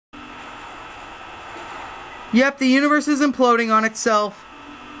Yep, the universe is imploding on itself.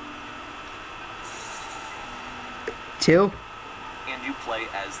 2. And you play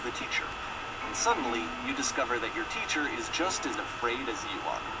as the teacher. And suddenly, you discover that your teacher is just as afraid as you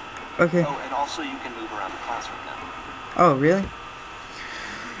are. Okay. Oh, and also you can move around the classroom now. Oh, really?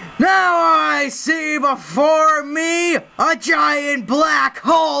 Now I see before me a giant black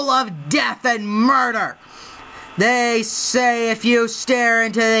hole of death and murder. They say if you stare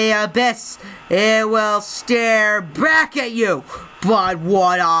into the abyss, it will stare back at you. But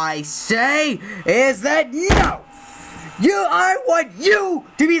what I say is that no! I want you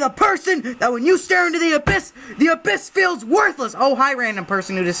to be the person that when you stare into the abyss feels worthless. Oh, hi, random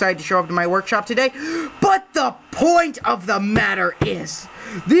person who decided to show up to my workshop today. But the point of the matter is,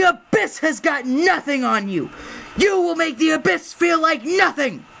 the abyss has got nothing on you. You will make the abyss feel like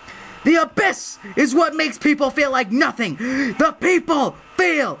nothing. The abyss is what makes people feel like nothing. The people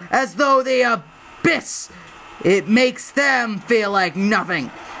feel as though the abyss, it makes them feel like nothing.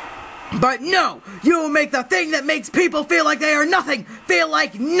 But no, you will make the thing that makes people feel like they are nothing feel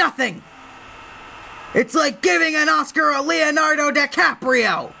like nothing. It's like giving an Oscar to Leonardo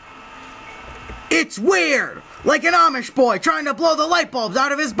DiCaprio. It's weird, like an Amish boy trying to blow the light bulbs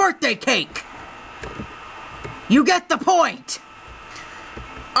out of his birthday cake. You get the point.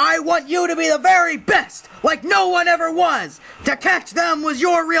 I want you to be the very best, like no one ever was. To catch them was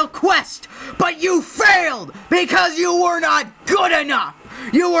your real quest, but you failed because you were not good enough.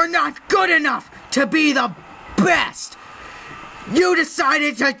 You were not good enough to be the best. You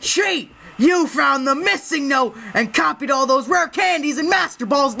decided to cheat. You found the missing note and copied all those rare candies and Master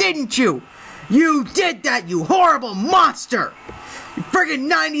Balls, didn't you? You did that, you horrible monster. You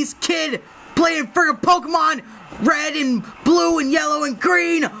friggin' 90s kid playing friggin' Pokemon Red and Blue and Yellow and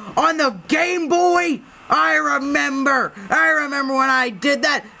Green on the Game Boy. I remember when I did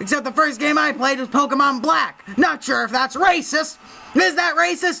that, except the first game I played was Pokemon Black. Not sure if that's racist. Is that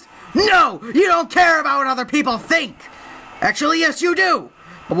racist? No, you don't care about what other people think. Actually, yes, you do.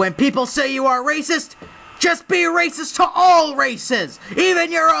 But when people say you are racist, just be racist to all races,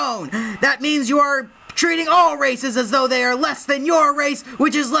 even your own. That means you are treating all races as though they are less than your race,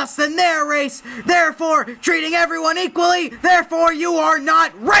 which is less than their race. Therefore, treating everyone equally, therefore you are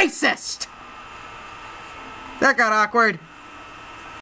not racist. That got awkward.